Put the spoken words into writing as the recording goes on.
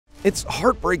It's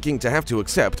heartbreaking to have to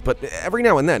accept, but every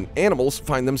now and then, animals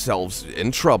find themselves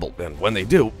in trouble, and when they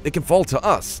do, it can fall to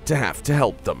us to have to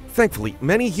help them. Thankfully,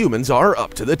 many humans are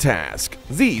up to the task.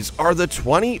 These are the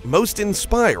 20 most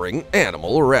inspiring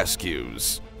animal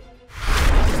rescues.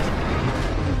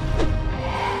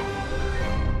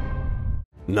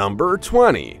 Number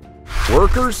 20.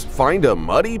 Workers find a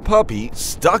muddy puppy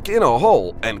stuck in a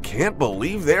hole and can't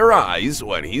believe their eyes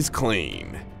when he's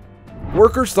clean.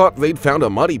 Workers thought they'd found a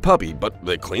muddy puppy, but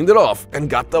they cleaned it off and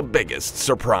got the biggest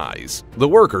surprise. The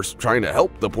workers, trying to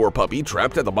help the poor puppy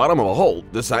trapped at the bottom of a hole,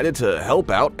 decided to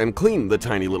help out and clean the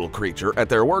tiny little creature at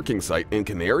their working site in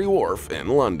Canary Wharf in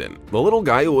London. The little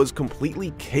guy was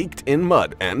completely caked in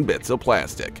mud and bits of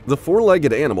plastic. The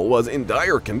four-legged animal was in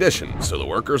dire condition, so the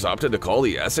workers opted to call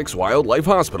the Essex Wildlife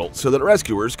Hospital so that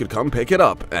rescuers could come pick it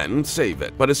up and save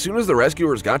it. But as soon as the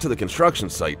rescuers got to the construction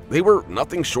site, they were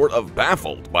nothing short of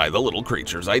baffled by the little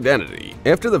creature's identity.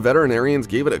 After the veterinarians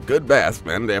gave it a good bath,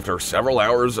 and after several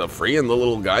hours of freeing the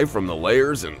little guy from the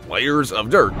layers and layers of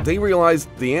dirt, they realized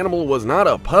the animal was not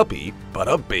a puppy, but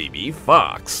a baby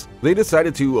fox. They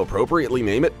decided to appropriately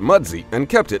name it Mudsy and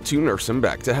kept it to nurse him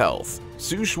back to health.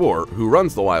 Sue Schwar, who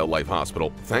runs the wildlife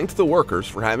hospital, thanked the workers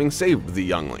for having saved the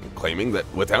youngling, claiming that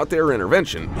without their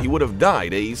intervention, he would have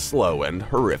died a slow and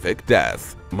horrific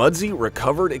death. Mudsy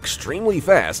recovered extremely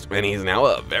fast, and he's now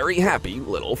a very happy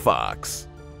little fox.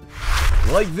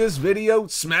 Like this video,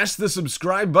 smash the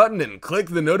subscribe button and click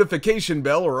the notification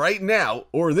bell right now,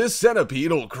 or this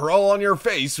centipede will crawl on your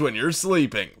face when you're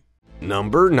sleeping.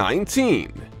 Number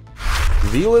 19.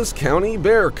 Vilas County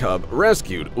bear cub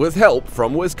rescued with help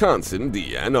from Wisconsin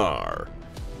DNR.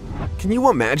 Can you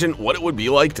imagine what it would be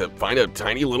like to find a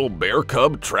tiny little bear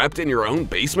cub trapped in your own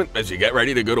basement as you get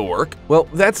ready to go to work? Well,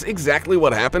 that's exactly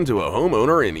what happened to a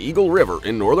homeowner in Eagle River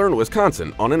in northern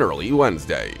Wisconsin on an early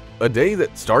Wednesday. A day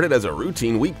that started as a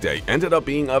routine weekday ended up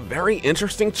being a very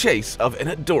interesting chase of an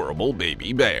adorable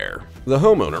baby bear. The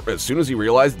homeowner, as soon as he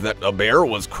realized that a bear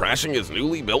was crashing his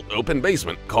newly built open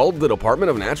basement, called the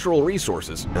Department of Natural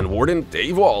Resources, and Warden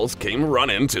Dave Walls came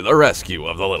running to the rescue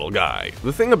of the little guy.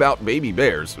 The thing about baby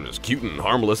bears, as cute and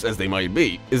harmless as they might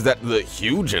be, is that the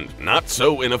huge and not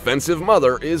so inoffensive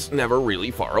mother is never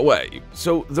really far away.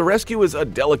 So the rescue is a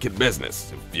delicate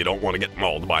business, if you don't want to get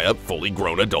mauled by a fully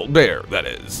grown adult bear, that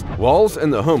is. Walls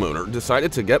and the homeowner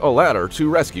decided to get a ladder to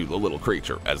rescue the little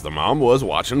creature, as the mom was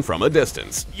watching from a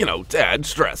distance, to add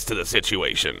stress to the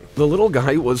situation. The little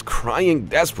guy was crying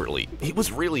desperately. He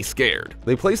was really scared.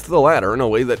 They placed the ladder in a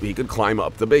way that he could climb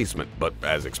up the basement, but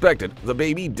as expected, the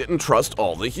baby didn't trust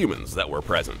all the humans that were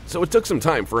present, so it took some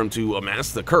time for him to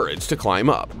amass the courage to climb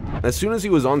up. As soon as he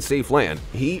was on safe land,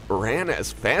 he ran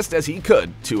as fast as he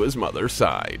could to his mother's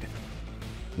side.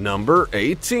 Number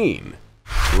 18.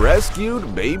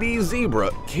 Rescued baby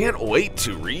zebra can't wait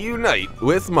to reunite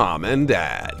with mom and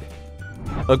dad.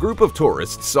 A group of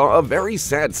tourists saw a very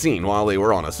sad scene while they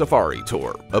were on a safari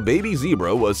tour. A baby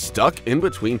zebra was stuck in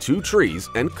between two trees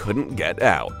and couldn't get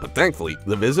out, but thankfully,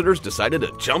 the visitors decided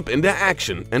to jump into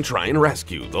action and try and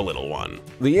rescue the little one.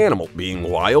 The animal, being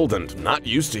wild and not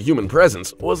used to human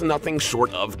presence, was nothing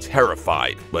short of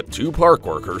terrified, but two park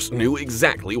workers knew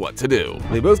exactly what to do.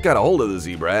 They both got a hold of the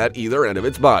zebra at either end of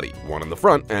its body, one in the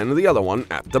front and the other one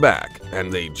at the back,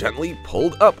 and they gently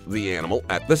pulled up the animal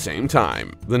at the same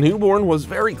time. The newborn was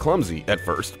very clumsy at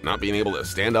first, not being able to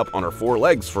stand up on her four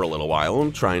legs for a little while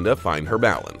and trying to find her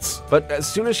balance. But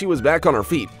as soon as she was back on her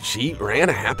feet, she ran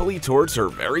happily towards her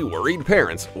very worried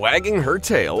parents, wagging her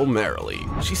tail merrily.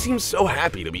 She seemed so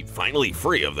happy to be finally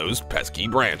free of those pesky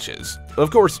branches. Of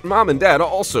course, mom and dad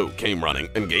also came running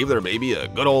and gave their baby a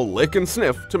good old lick and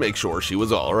sniff to make sure she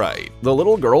was all right. The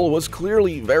little girl was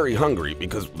clearly very hungry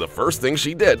because the first thing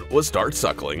she did was start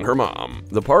suckling her mom.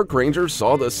 The park rangers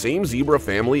saw the same zebra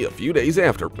family a few days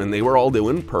after, and they were all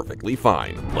doing perfectly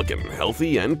fine, looking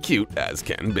healthy and cute as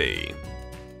can be.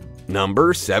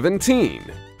 Number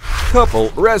 17. Couple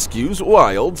rescues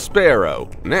wild sparrow.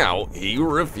 Now he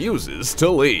refuses to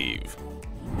leave.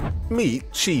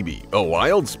 Meet Chibi, a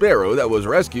wild sparrow that was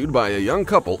rescued by a young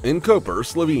couple in Koper,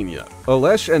 Slovenia.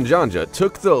 Alesh and Janja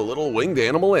took the little winged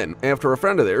animal in after a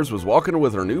friend of theirs was walking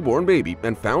with her newborn baby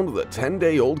and found the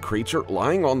 10-day-old creature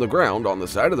lying on the ground on the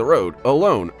side of the road,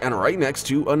 alone and right next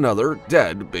to another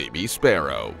dead baby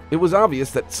sparrow. It was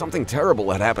obvious that something terrible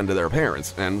had happened to their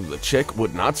parents, and the chick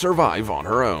would not survive on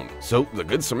her own. So the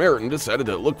Good Samaritan decided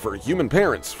to look for human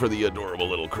parents for the adorable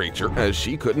little creature, as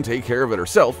she couldn't take care of it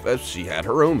herself as she had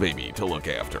her own baby to look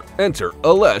after. Enter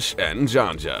Alesh and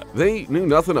Janja. They knew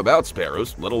nothing about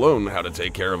sparrows, let alone how to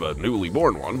take care of a newly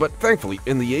born one, but thankfully,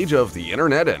 in the age of the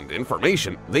internet and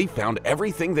information, they found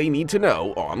everything they need to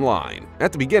know online.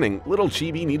 At the beginning, little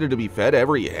Chibi needed to be fed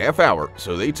every half hour,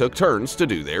 so they took turns to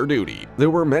do their duty. There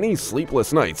were many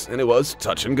sleepless nights, and it was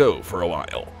touch and go for a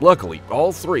while. Luckily,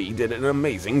 all three did an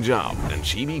amazing job, and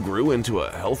Chibi grew into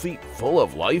a healthy, full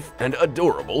of life, and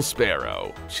adorable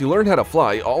sparrow. She learned how to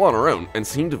fly all on her own and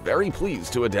seemed very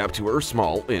pleased to adapt to her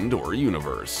small indoor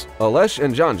universe. Alesh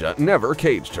and Janja never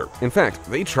caged her. In fact,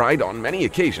 they tried on many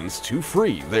occasions to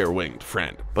free their winged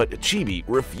friend, but Chibi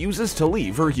refuses to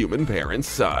leave her human parents'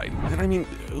 side. And I mean,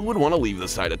 who would want to leave the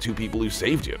side of two people who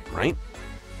saved you, right?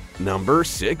 Number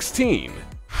 16.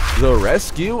 The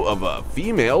rescue of a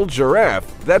female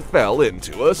giraffe that fell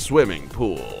into a swimming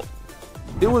pool.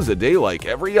 It was a day like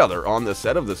every other on the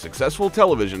set of the successful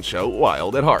television show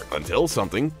Wild at Heart, until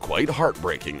something quite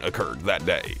heartbreaking occurred that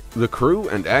day. The crew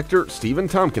and actor Stephen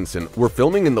Tompkinson were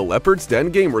filming in the Leopard's Den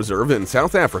Game Reserve in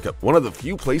South Africa, one of the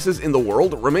few places in the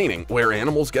world remaining where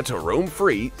animals get to roam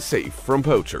free, safe from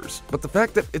poachers. But the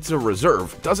fact that it's a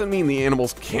reserve doesn't mean the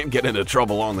animals can't get into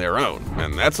trouble on their own,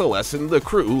 and that's a lesson the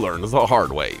crew learned the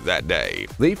hard way that day.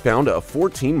 They found a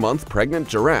 14-month pregnant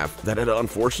giraffe that had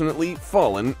unfortunately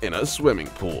fallen in a swimming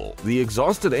pool. The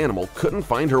exhausted animal couldn't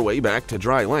find her way back to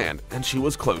dry land, and she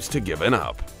was close to giving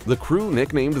up. The crew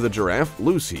nicknamed the giraffe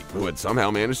Lucy, who had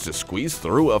somehow managed to squeeze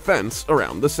through a fence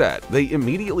around the set. They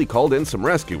immediately called in some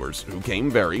rescuers, who came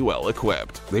very well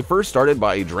equipped. They first started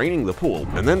by draining the pool,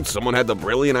 and then someone had the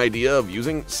brilliant idea of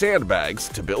using sandbags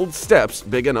to build steps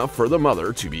big enough for the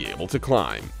mother to be able to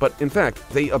climb. But in fact,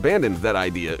 they abandoned that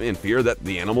idea in fear that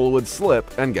the animal would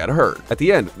slip and get hurt. At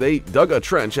the end, they dug a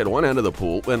trench at one end of the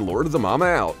pool and lured the mama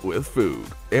out with food.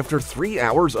 After 3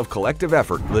 hours of collective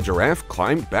effort, the giraffe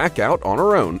climbed back out on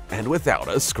her own and without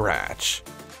a scratch.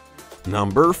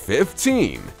 Number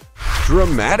 15.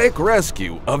 Dramatic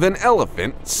rescue of an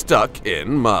elephant stuck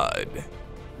in mud.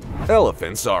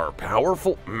 Elephants are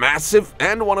powerful, massive,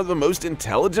 and one of the most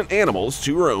intelligent animals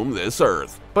to roam this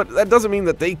earth. But that doesn't mean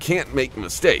that they can't make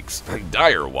mistakes, and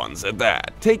dire ones at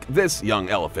that. Take this young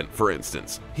elephant, for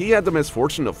instance. He had the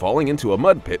misfortune of falling into a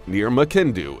mud pit near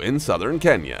Makindu in southern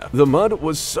Kenya. The mud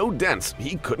was so dense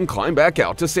he couldn't climb back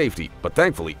out to safety, but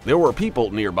thankfully there were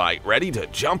people nearby ready to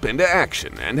jump into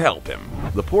action and help him.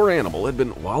 The poor animal had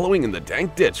been wallowing in the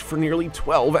dank ditch for nearly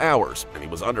 12 hours, and he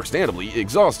was understandably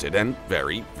exhausted and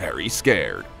very, very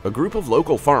scared. A group of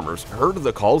local farmers heard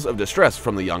the calls of distress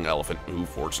from the young elephant, who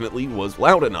fortunately was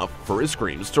loud enough for his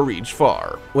screams to reach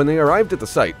far. When they arrived at the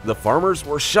site, the farmers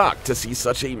were shocked to see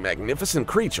such a magnificent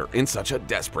creature in such a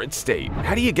desperate state.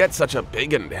 How do you get such a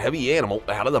big and heavy animal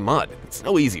out of the mud? It's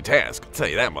no easy task, I'll tell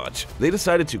you that much. They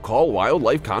decided to call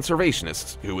wildlife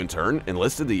conservationists, who in turn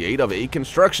enlisted the aid of a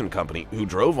construction company who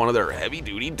drove one of their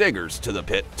heavy-duty diggers to the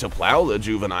pit to plow the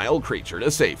juvenile creature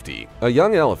to safety. A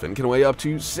young elephant can weigh up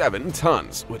to 7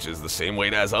 tons, which is the same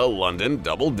weight as a London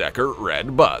double-decker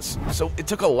red bus. So it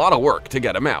took a lot of work to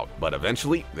get him out, but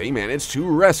eventually they managed to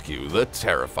rescue the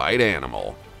terrified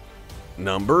animal.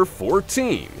 Number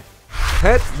 14.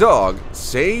 Pet dog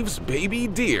saves baby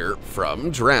deer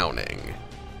from drowning.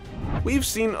 We've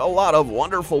seen a lot of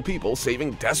wonderful people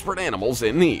saving desperate animals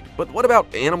in need, but what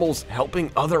about animals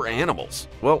helping other animals?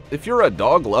 Well, if you're a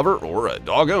dog lover or a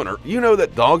dog owner, you know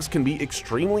that dogs can be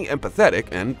extremely empathetic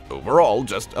and overall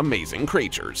just amazing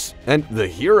creatures. And the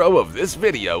hero of this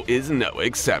video is no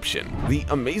exception. The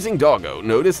amazing doggo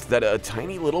noticed that a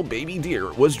tiny little baby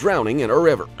deer was drowning in a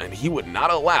river, and he would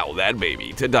not allow that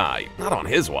baby to die. Not on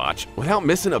his watch. Without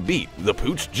missing a beat, the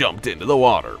pooch jumped into the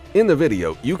water. In the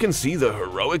video, you can see the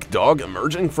heroic dog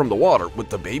emerging from the water with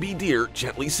the baby deer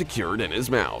gently secured in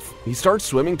his mouth. He starts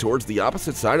swimming towards the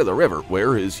opposite side of the river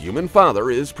where his human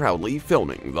father is proudly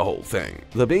filming the whole thing.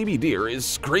 The baby deer is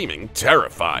screaming,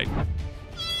 terrified.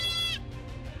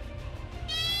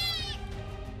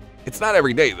 It's not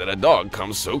every day that a dog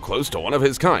comes so close to one of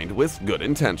his kind with good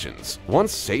intentions.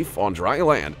 Once safe on dry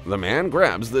land, the man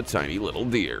grabs the tiny little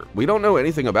deer. We don't know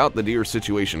anything about the deer's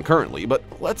situation currently, but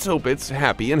let's hope it's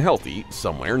happy and healthy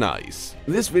somewhere nice.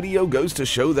 This video goes to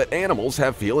show that animals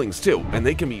have feelings too, and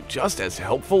they can be just as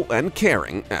helpful and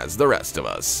caring as the rest of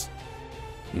us.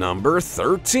 Number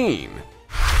 13.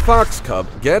 Fox cub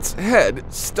gets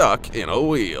head stuck in a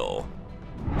wheel.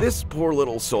 This poor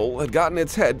little soul had gotten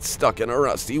its head stuck in a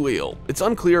rusty wheel. It's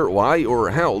unclear why or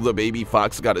how the baby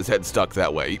fox got his head stuck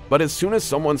that way, but as soon as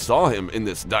someone saw him in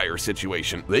this dire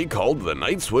situation, they called the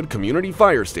Knightswood Community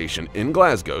Fire Station in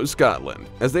Glasgow, Scotland.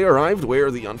 As they arrived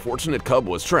where the unfortunate cub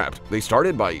was trapped, they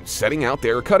started by setting out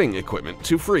their cutting equipment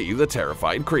to free the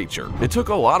terrified creature. It took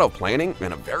a lot of planning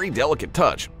and a very delicate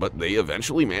touch, but they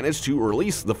eventually managed to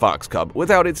release the fox cub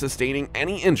without it sustaining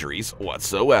any injuries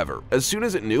whatsoever. As soon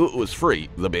as it knew it was free,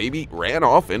 the baby ran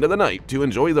off into the night to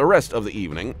enjoy the rest of the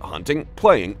evening hunting,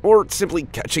 playing, or simply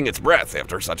catching its breath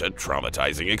after such a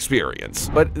traumatizing experience.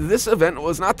 But this event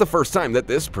was not the first time that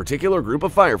this particular group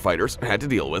of firefighters had to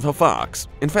deal with a fox.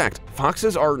 In fact,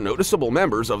 foxes are noticeable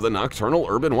members of the nocturnal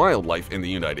urban wildlife in the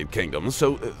United Kingdom,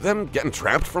 so them getting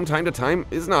trapped from time to time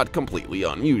is not completely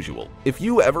unusual. If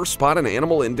you ever spot an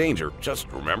animal in danger, just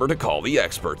remember to call the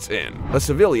experts in. A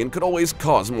civilian could always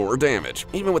cause more damage,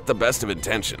 even with the best of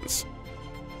intentions.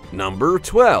 Number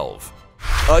 12.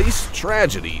 Ice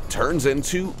tragedy turns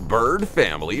into bird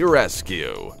family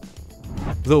rescue.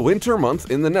 The winter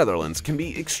month in the Netherlands can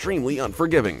be extremely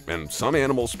unforgiving, and some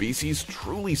animal species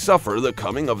truly suffer the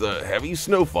coming of the heavy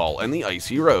snowfall and the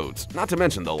icy roads, not to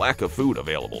mention the lack of food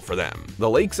available for them. The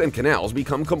lakes and canals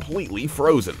become completely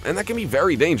frozen, and that can be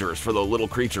very dangerous for the little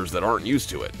creatures that aren't used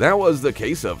to it. That was the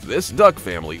case of this duck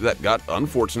family that got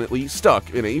unfortunately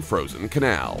stuck in a frozen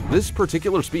canal. This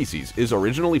particular species is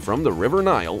originally from the River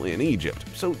Nile in Egypt,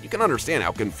 so you can understand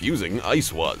how confusing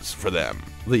ice was for them.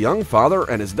 The young father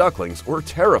and his ducklings were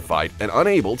terrified and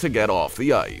unable to get off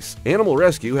the ice. Animal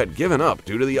Rescue had given up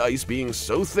due to the ice being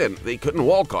so thin they couldn't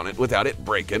walk on it without it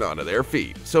breaking onto their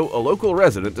feet, so a local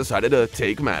resident decided to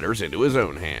take matters into his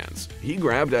own hands. He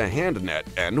grabbed a hand net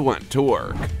and went to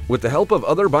work. With the help of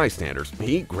other bystanders,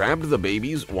 he grabbed the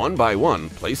babies one by one,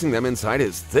 placing them inside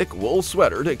his thick wool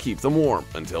sweater to keep them warm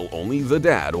until only the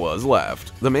dad was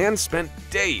left. The man spent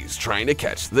days trying to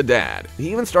catch the dad.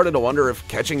 He even started to wonder if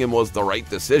catching him was the right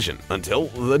decision, until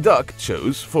the duck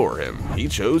chose for him. He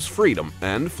chose freedom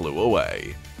and flew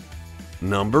away.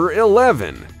 Number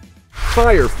 11.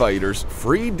 Firefighters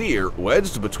free deer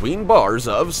wedged between bars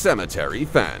of cemetery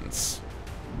fence.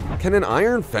 Can an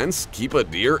iron fence keep a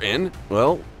deer in?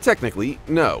 Well, technically,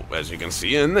 no, as you can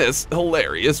see in this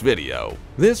hilarious video.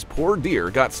 This poor deer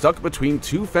got stuck between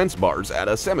two fence bars at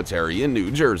a cemetery in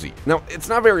New Jersey. Now, it's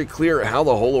not very clear how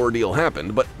the whole ordeal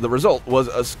happened, but the result was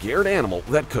a scared animal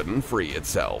that couldn't free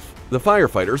itself. The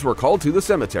firefighters were called to the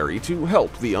cemetery to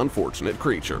help the unfortunate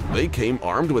creature. They came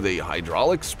armed with a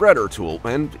hydraulic spreader tool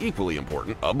and, equally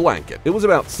important, a blanket. It was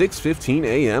about 6:15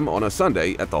 a.m. on a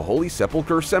Sunday at the Holy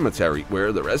Sepulchre Cemetery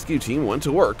where the rescue team went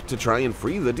to work to try and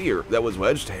free the deer that was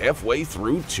wedged halfway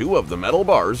through two of the metal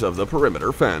bars of the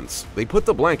perimeter fence. They put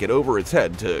the blanket over its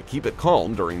head to keep it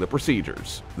calm during the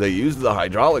procedures. They used the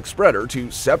hydraulic spreader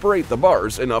to separate the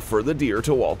bars enough for the deer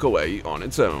to walk away on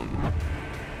its own.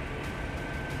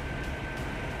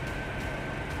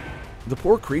 The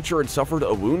poor creature had suffered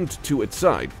a wound to its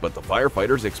side, but the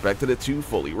firefighters expected it to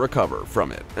fully recover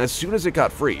from it. As soon as it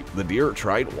got free, the deer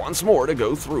tried once more to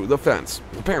go through the fence.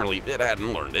 Apparently, it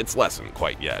hadn't learned its lesson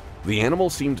quite yet. The animal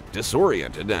seemed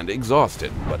disoriented and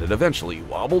exhausted, but it eventually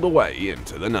wobbled away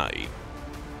into the night.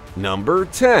 Number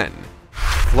 10.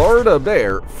 Florida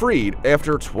bear freed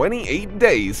after 28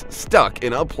 days stuck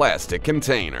in a plastic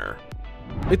container.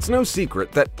 It's no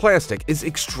secret that plastic is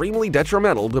extremely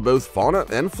detrimental to both fauna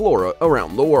and flora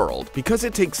around the world. Because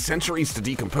it takes centuries to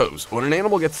decompose, when an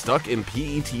animal gets stuck in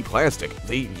PET plastic,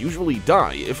 they usually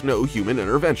die if no human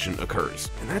intervention occurs.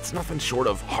 And that's nothing short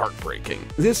of heartbreaking.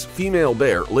 This female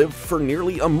bear lived for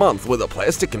nearly a month with a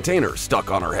plastic container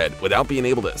stuck on her head without being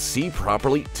able to see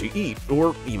properly, to eat,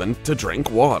 or even to drink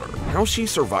water. How she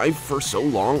survived for so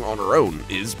long on her own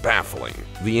is baffling.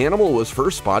 The animal was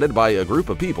first spotted by a group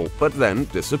of people, but then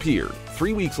disappeared.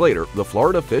 3 weeks later, the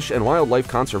Florida Fish and Wildlife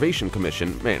Conservation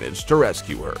Commission managed to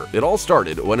rescue her. It all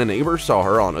started when a neighbor saw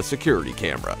her on a security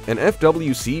camera. An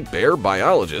FWC bear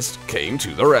biologist came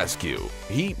to the rescue.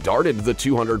 He darted the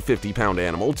 250-pound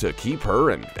animal to keep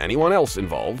her and anyone else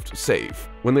involved safe.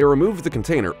 When they removed the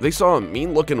container, they saw a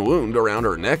mean-looking wound around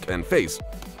her neck and face,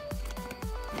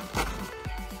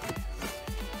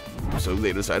 so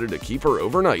they decided to keep her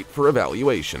overnight for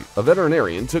evaluation. A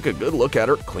veterinarian took a good look at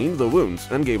her, cleaned the wounds,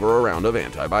 and gave her a round of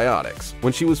antibiotics.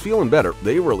 When she was feeling better,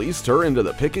 they released her into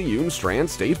the Picayune Strand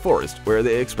State Forest, where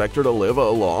they expect her to live a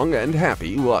long and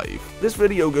happy life. This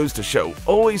video goes to show,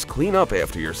 always clean up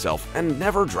after yourself and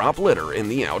never drop litter in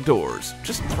the outdoors.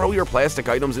 Just throw your plastic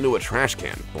items into a trash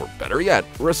can, or better yet,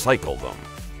 recycle them.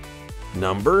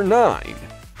 Number 9.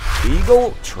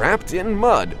 Eagle trapped in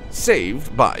mud,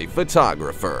 saved by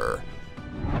photographer.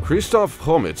 Krzysztof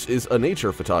Chomicz is a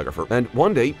nature photographer, and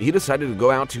one day he decided to go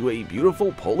out to a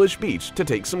beautiful Polish beach to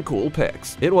take some cool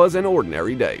pics. It was an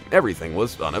ordinary day. Everything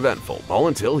was uneventful, all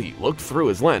until he looked through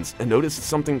his lens and noticed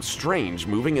something strange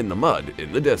moving in the mud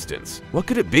in the distance. What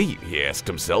could it be? He asked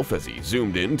himself as he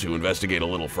zoomed in to investigate a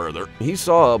little further. He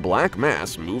saw a black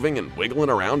mass moving and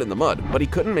wiggling around in the mud, but he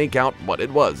couldn't make out what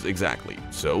it was exactly.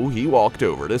 So he walked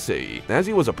over to see. As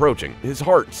he was approaching, his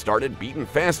heart started beating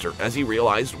faster as he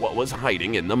realized what was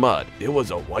hiding in the mud. It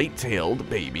was a white-tailed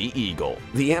baby eagle.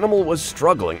 The animal was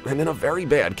struggling and in a very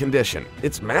bad condition.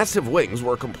 Its massive wings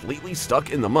were completely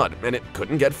stuck in the mud and it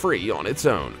couldn't get free on its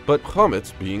own. But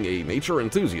Chomicz, being a nature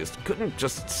enthusiast, couldn't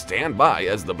just stand by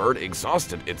as the bird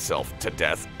exhausted itself to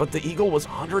death. But the eagle was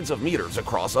hundreds of meters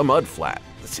across a mud flat.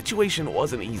 The situation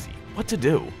wasn't easy. What to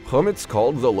do? Chomicz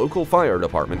called the local fire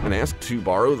department and asked to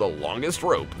borrow the longest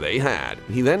rope they had.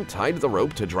 He then tied the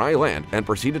rope to dry land and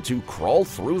proceeded to crawl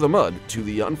through the mud to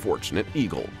the unfortunate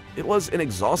eagle. It was an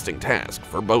exhausting task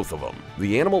for both of them.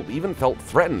 The animal even felt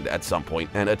threatened at some point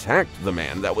and attacked the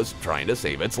man that was trying to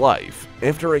save its life.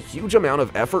 After a huge amount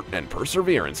of effort and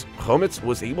perseverance, Chomicz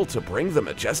was able to bring the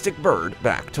majestic bird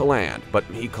back to land, but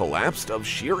he collapsed of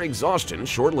sheer exhaustion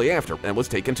shortly after and was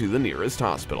taken to the nearest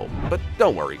hospital. But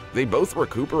don't worry, they both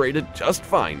recuperated just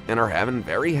fine and are having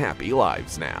very happy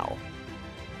lives now.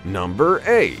 Number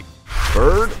 8.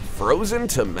 Bird frozen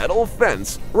to metal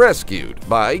fence rescued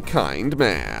by kind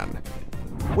man.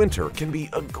 Winter can be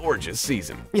a gorgeous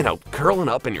season. You know, curling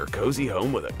up in your cozy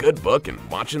home with a good book and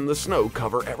watching the snow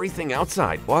cover everything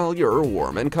outside while you're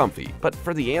warm and comfy. But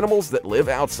for the animals that live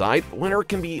outside, winter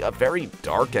can be a very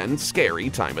dark and scary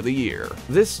time of the year.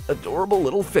 This adorable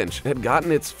little finch had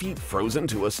gotten its feet frozen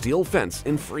to a steel fence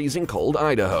in freezing cold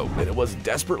Idaho, and it was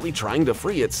desperately trying to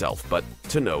free itself, but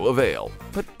to no avail.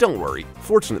 But don't worry,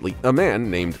 fortunately, a man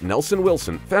named Nelson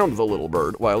Wilson found the little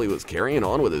bird while he was carrying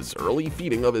on with his early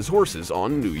feeding of his horses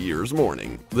on New Year's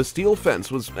morning. The steel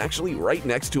fence was actually right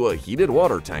next to a heated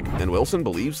water tank, and Wilson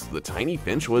believes the tiny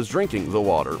finch was drinking the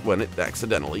water when it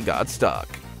accidentally got stuck.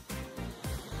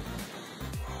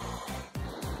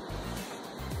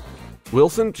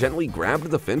 Wilson gently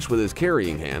grabbed the finch with his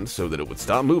carrying hand so that it would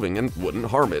stop moving and wouldn't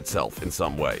harm itself in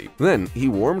some way. Then he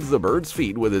warmed the bird's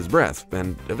feet with his breath,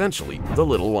 and eventually the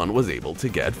little one was able to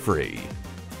get free.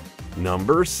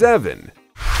 Number 7.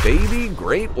 Baby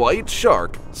great white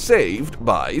shark saved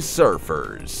by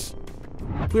surfers.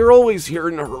 We're always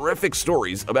hearing horrific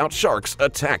stories about sharks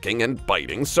attacking and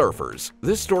biting surfers.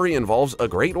 This story involves a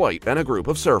great white and a group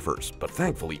of surfers, but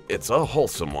thankfully it's a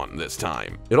wholesome one this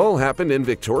time. It all happened in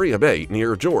Victoria Bay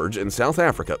near George in South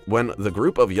Africa when the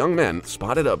group of young men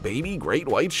spotted a baby great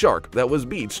white shark that was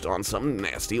beached on some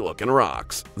nasty looking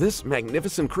rocks. This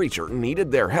magnificent creature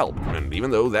needed their help, and even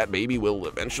though that baby will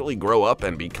eventually grow up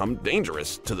and become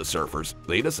dangerous to the surfers,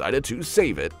 they decided to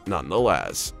save it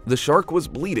nonetheless. The shark was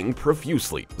bleeding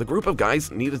profusely. The group of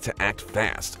guys needed to act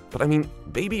fast, but I mean,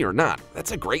 baby or not,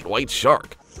 that's a great white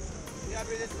shark.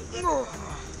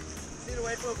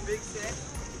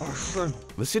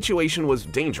 The situation was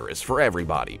dangerous for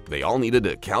everybody. They all needed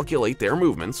to calculate their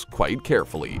movements quite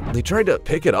carefully. They tried to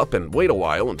pick it up and wait a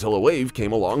while until a wave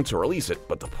came along to release it,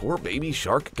 but the poor baby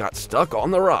shark got stuck on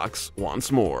the rocks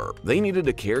once more. They needed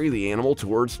to carry the animal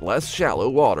towards less shallow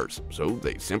waters, so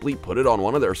they simply put it on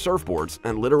one of their surfboards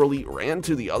and literally ran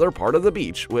to the other part of the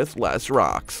beach with less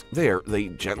rocks. There, they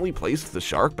gently placed the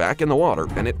shark back in the water,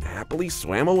 and it happily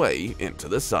swam away into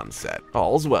the sunset.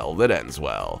 All's well that ends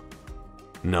well.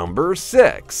 Number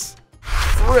 6.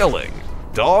 Thrilling.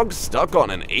 Dog stuck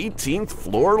on an 18th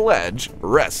floor ledge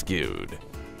rescued.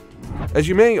 As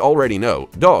you may already know,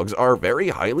 dogs are very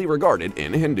highly regarded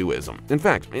in Hinduism. In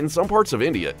fact, in some parts of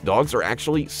India, dogs are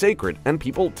actually sacred and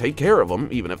people take care of them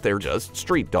even if they're just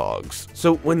street dogs.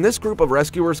 So when this group of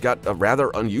rescuers got a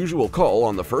rather unusual call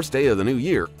on the first day of the new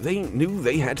year, they knew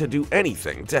they had to do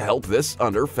anything to help this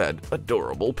underfed,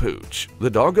 adorable pooch. The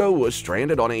doggo was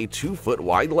stranded on a 2-foot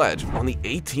wide ledge on the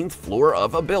 18th floor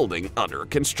of a building under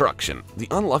construction. The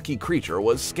unlucky creature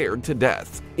was scared to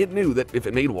death. It knew that if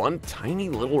it made one tiny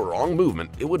little wrong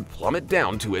movement, it would plummet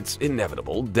down to its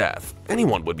inevitable death.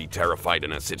 Anyone would be terrified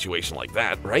in a situation like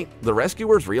that, right? The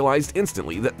rescuers realized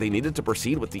instantly that they needed to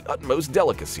proceed with the utmost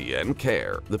delicacy and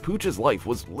care. The pooch's life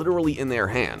was literally in their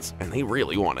hands, and they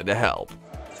really wanted to help.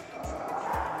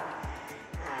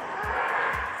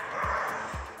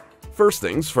 First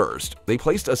things first, they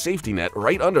placed a safety net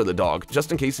right under the dog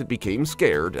just in case it became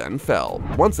scared and fell.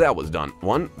 Once that was done,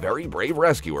 one very brave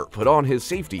rescuer put on his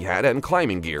safety hat and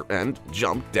climbing gear and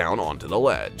jumped down onto the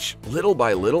ledge. Little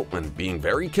by little, and being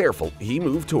very careful, he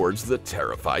moved towards the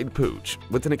terrified Pooch.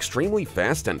 With an extremely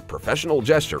fast and professional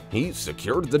gesture, he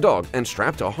secured the dog and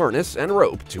strapped a harness and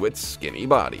rope to its skinny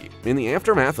body. In the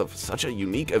aftermath of such a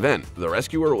unique event, the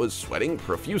rescuer was sweating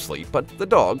profusely, but the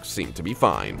dog seemed to be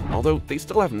fine, although they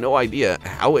still have no idea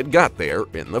how it got there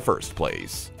in the first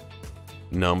place.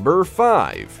 Number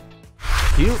 5.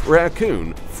 Cute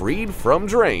raccoon freed from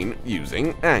drain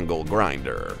using angle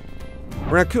grinder.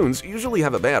 Raccoons usually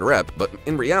have a bad rep, but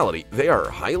in reality, they are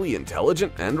highly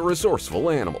intelligent and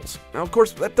resourceful animals. Now, of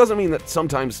course, that doesn't mean that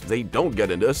sometimes they don't get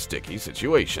into sticky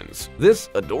situations. This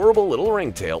adorable little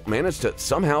ringtail managed to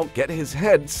somehow get his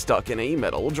head stuck in a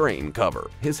metal drain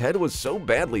cover. His head was so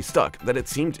badly stuck that it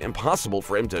seemed impossible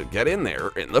for him to get in there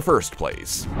in the first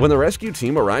place. When the rescue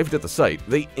team arrived at the site,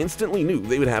 they instantly knew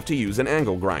they would have to use an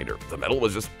angle grinder. The metal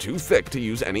was just too thick to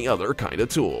use any other kind of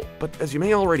tool. But as you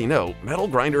may already know, metal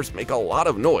grinders make a lot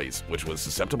of noise, which was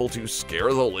susceptible to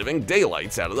scare the living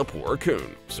daylights out of the poor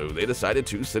coon. So they decided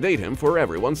to sedate him for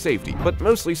everyone's safety, but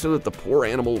mostly so that the poor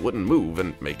animal wouldn't move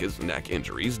and make his neck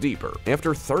injuries deeper.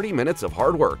 After 30 minutes of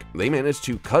hard work, they managed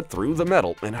to cut through the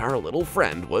metal and our little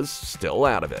friend was still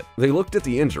out of it. They looked at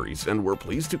the injuries and were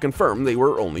pleased to confirm they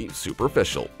were only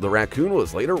superficial. The raccoon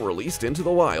was later released into the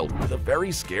wild with a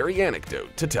very scary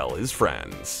anecdote to tell his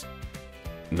friends.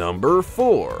 Number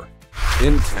 4.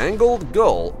 Entangled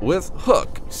gull with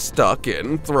hook stuck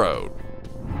in throat.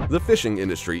 The fishing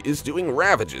industry is doing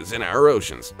ravages in our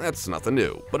oceans. That's nothing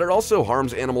new, but it also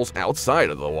harms animals outside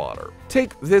of the water.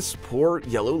 Take this poor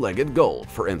yellow-legged gull,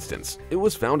 for instance. It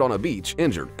was found on a beach,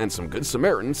 injured, and some good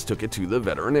Samaritans took it to the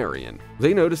veterinarian.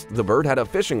 They noticed the bird had a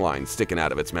fishing line sticking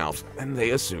out of its mouth, and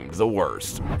they assumed the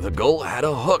worst. The gull had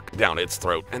a hook down its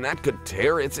throat, and that could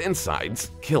tear its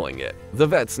insides, killing it. The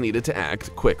vets needed to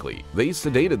act quickly. They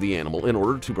sedated the animal in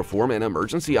order to perform an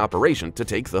emergency operation to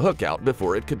take the hook out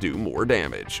before it could do more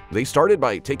damage. They started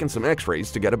by taking some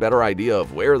x-rays to get a better idea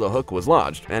of where the hook was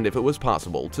lodged and if it was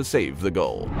possible to save the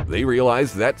gull. They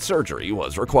realized that surgery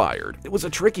was required. It was a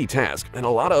tricky task and a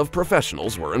lot of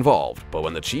professionals were involved, but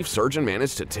when the chief surgeon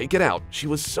managed to take it out, she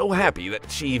was so happy that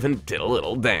she even did a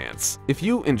little dance. If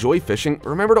you enjoy fishing,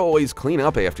 remember to always clean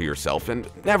up after yourself and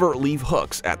never leave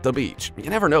hooks at the beach. You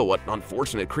never know what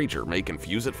unfortunate creature may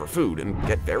confuse it for food and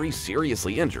get very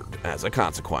seriously injured as a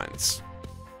consequence.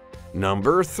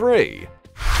 Number 3.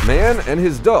 Man and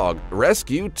his dog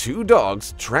rescue 2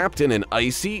 dogs trapped in an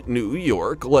icy New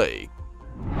York lake.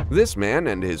 This man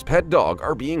and his pet dog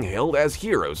are being hailed as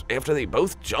heroes after they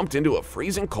both jumped into a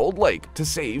freezing cold lake to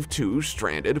save 2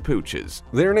 stranded pooches.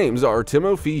 Their names are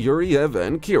Timofey Yuriev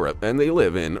and Kira, and they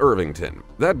live in Irvington.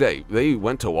 That day, they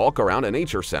went to walk around a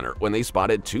nature center when they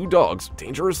spotted 2 dogs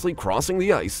dangerously crossing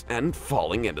the ice and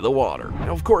falling into the water.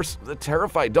 Now, of course, the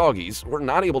terrified doggies were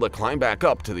not able to climb back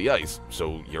up to the ice,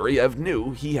 so Yuriev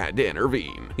knew he had to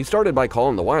intervene. He started by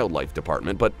calling the wildlife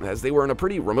department, but as they were in a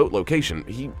pretty remote location,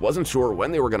 he wasn't sure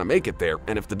when they were going to make it there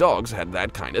and if the dogs had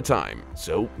that kind of time.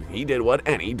 So he did what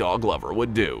any dog lover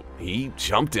would do. He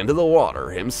jumped into the water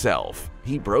himself.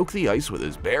 He broke the ice with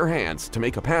his bare hands to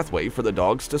make a pathway for the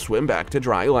dogs to swim back to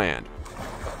dry land.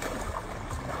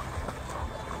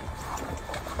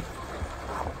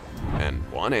 And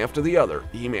one after the other,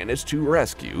 he managed to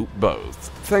rescue both.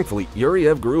 Thankfully,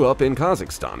 Yuriev grew up in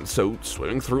Kazakhstan, so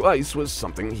swimming through ice was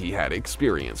something he had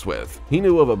experience with. He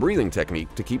knew of a breathing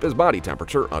technique to keep his body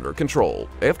temperature under control.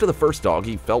 After the first dog,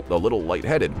 he felt a little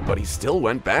lightheaded, but he still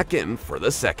went back in for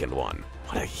the second one.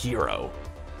 What a hero.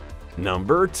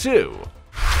 Number 2.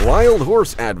 Wild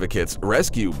horse advocates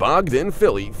rescue bogged-in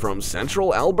filly from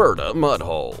central Alberta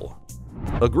mudhole.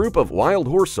 A group of wild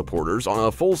horse supporters on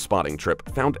a foal spotting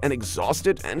trip found an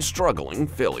exhausted and struggling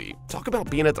filly. Talk about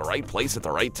being at the right place at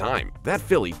the right time. That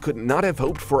filly could not have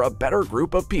hoped for a better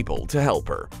group of people to help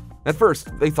her. At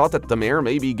first, they thought that the mare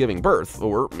may be giving birth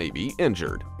or maybe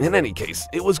injured. In any case,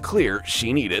 it was clear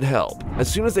she needed help.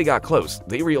 As soon as they got close,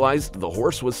 they realized the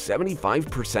horse was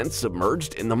 75%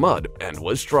 submerged in the mud and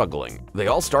was struggling. They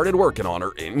all started working on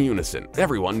her in unison.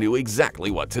 Everyone knew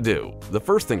exactly what to do. The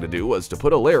first thing to do was to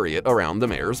put a lariat around the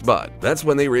mare's butt. That's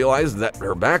when they realized that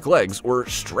her back legs were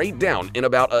straight down in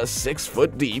about a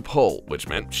 6-foot deep hole, which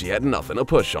meant she had nothing to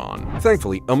push on.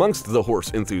 Thankfully, amongst the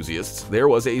horse enthusiasts, there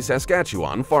was a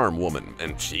Saskatchewan farmer farm woman,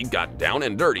 and she got down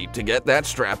and dirty to get that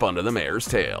strap onto the mare's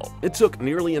tail. It took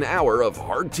nearly an hour of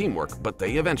hard teamwork, but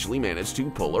they eventually managed to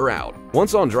pull her out.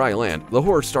 Once on dry land, the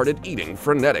horse started eating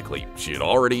frenetically. She had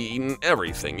already eaten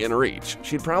everything in reach.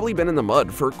 She'd probably been in the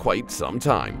mud for quite some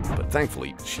time, but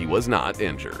thankfully she was not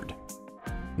injured.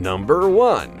 Number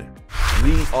 1.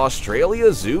 The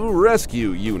Australia Zoo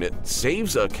Rescue Unit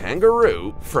saves a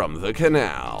kangaroo from the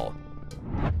canal.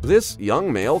 This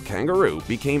young male kangaroo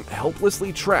became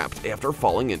helplessly trapped after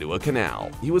falling into a canal.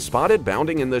 He was spotted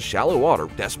bounding in the shallow water,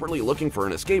 desperately looking for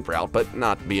an escape route but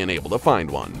not being able to find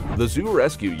one. The zoo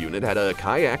rescue unit had a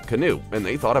kayak canoe, and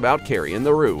they thought about carrying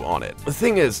the roo on it. The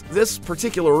thing is, this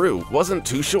particular roo wasn't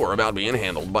too sure about being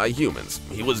handled by humans.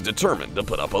 He was determined to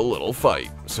put up a little fight.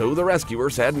 So the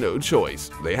rescuers had no choice.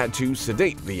 They had to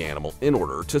sedate the animal in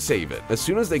order to save it. As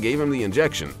soon as they gave him the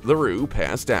injection, the roo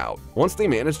passed out. Once they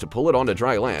managed to pull it onto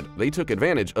dry land, they took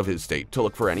advantage of his state to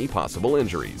look for any possible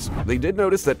injuries. They did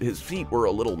notice that his feet were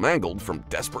a little mangled from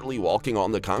desperately walking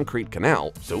on the concrete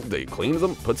canal, so they cleaned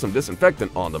them, put some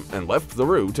disinfectant on them, and left the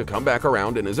roo to come back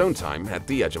around in his own time at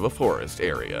the edge of a forest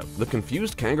area. The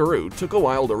confused kangaroo took a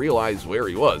while to realize where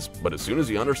he was, but as soon as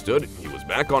he understood he was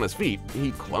back on his feet, he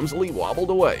clumsily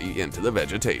wobbled away into the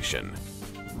vegetation.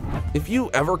 If you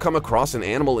ever come across an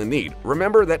animal in need,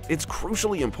 remember that it's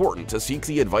crucially important to seek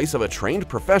the advice of a trained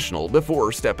professional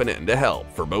before stepping in to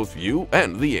help, for both you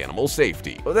and the animal's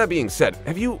safety. With that being said,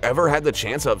 have you ever had the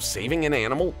chance of saving an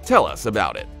animal? Tell us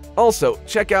about it. Also,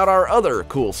 check out our other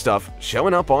cool stuff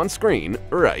showing up on screen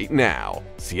right now.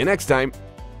 See you next time.